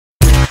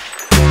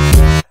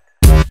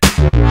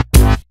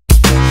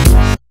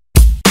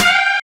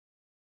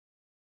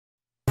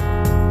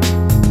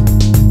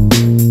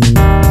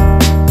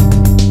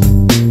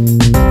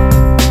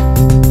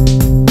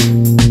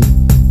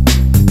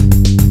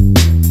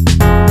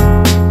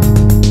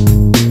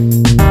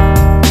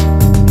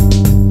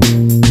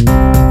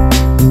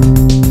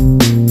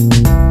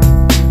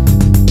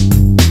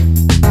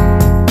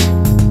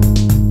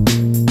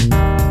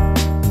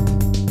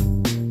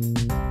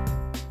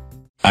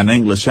an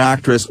English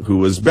actress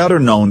who is better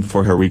known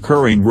for her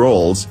recurring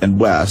roles in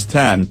West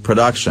End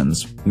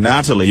productions.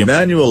 Nathalie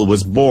Emmanuel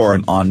was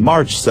born on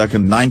March 2,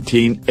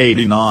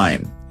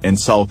 1989, in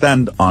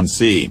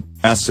Southend-on-Sea,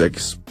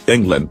 Essex,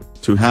 England,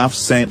 to half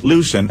St.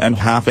 Lucian and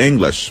half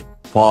English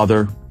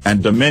father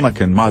and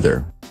Dominican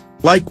mother.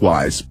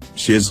 Likewise,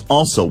 she is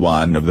also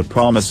one of the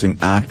promising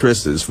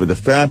actresses for the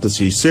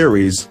fantasy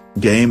series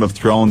Game of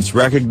Thrones,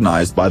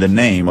 recognized by the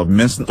name of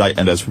Miss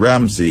Diana as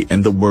Ramsay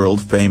in the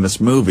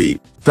world-famous movie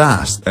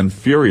Fast and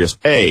Furious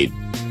 8.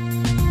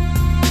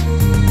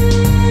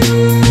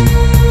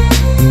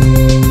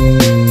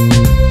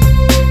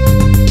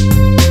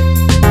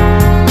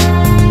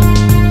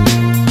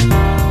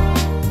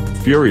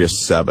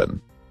 Furious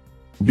 7.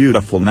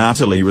 Beautiful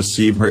Nathalie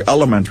received her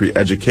elementary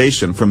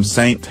education from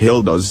St.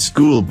 Hilda's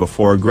School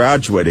before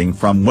graduating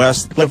from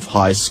Westcliff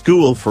High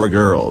School for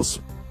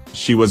Girls.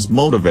 She was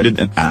motivated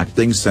in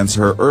acting since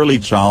her early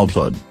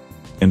childhood.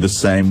 In the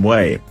same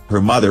way,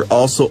 her mother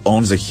also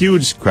owns a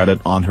huge credit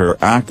on her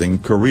acting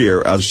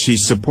career, as she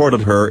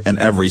supported her in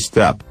every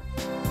step.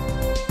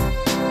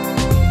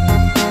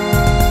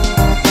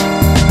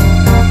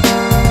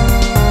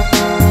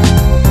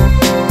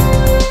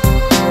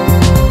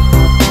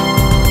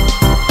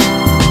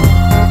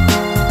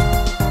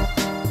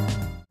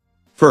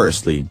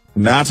 Firstly,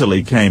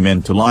 Nathalie came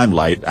into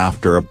limelight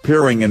after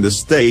appearing in the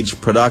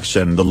stage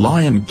production The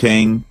Lion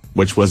King,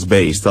 which was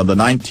based on the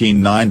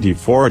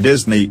 1994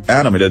 Disney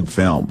animated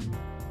film.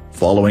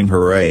 Following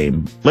her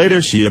aim,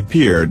 later she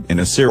appeared in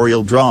a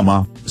serial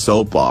drama,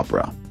 soap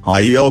opera,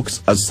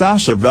 Hollyoaks as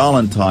Sasha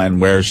Valentine,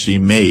 where she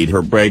made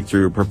her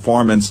breakthrough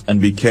performance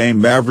and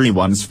became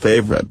everyone's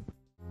favorite.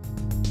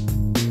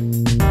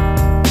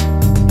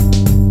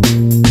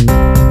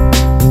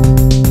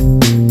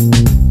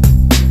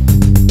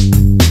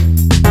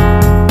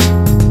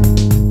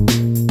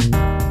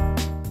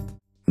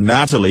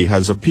 Nathalie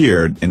has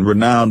appeared in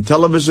renowned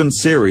television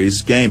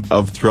series Game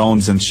of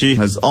Thrones, and she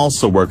has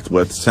also worked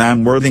with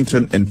Sam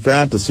Worthington in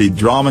fantasy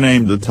drama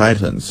named The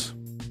Titans.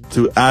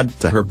 To add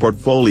to her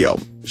portfolio,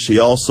 she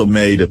also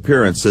made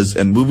appearances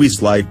in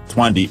movies like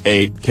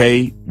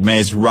 28K,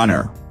 Maze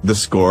Runner, The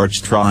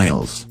Scorch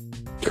Trials.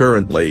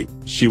 Currently,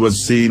 she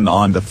was seen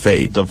on The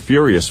Fate of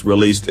Furious,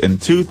 released in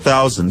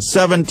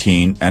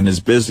 2017, and is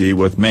busy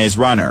with Maze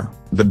Runner,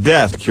 The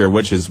Death Cure,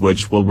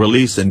 which will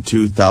release in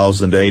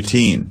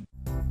 2018.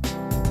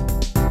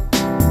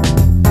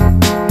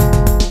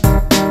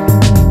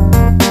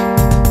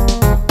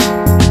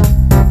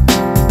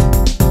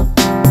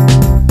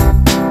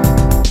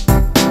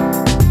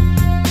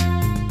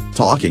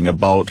 Talking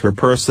about her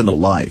personal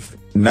life,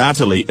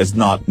 Nathalie is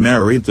not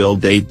married till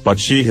date, but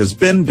she has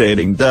been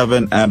dating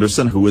Devon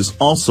Anderson, who is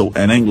also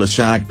an English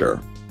actor.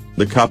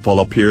 The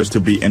couple appears to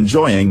be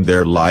enjoying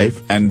their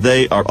life, and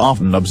they are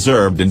often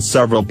observed in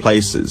several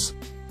places.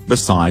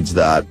 Besides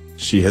that,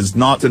 she is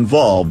not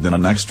involved in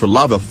an extra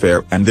love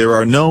affair, and there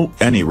are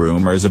any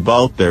rumors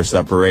about their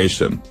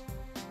separation.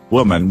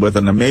 Woman with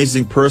an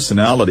amazing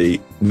personality,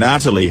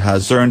 Nathalie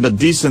has earned a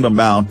decent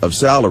amount of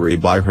salary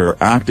by her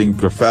acting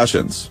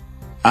professions.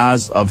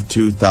 As of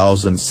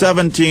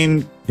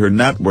 2017, her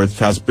net worth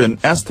has been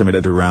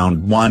estimated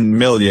around $1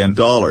 million.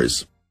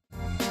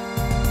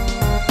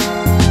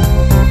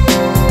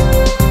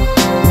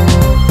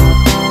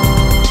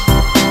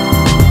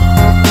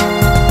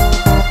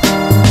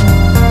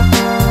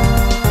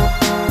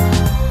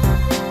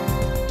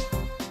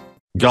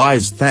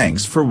 Guys,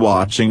 thanks for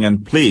watching,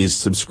 and please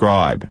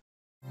subscribe.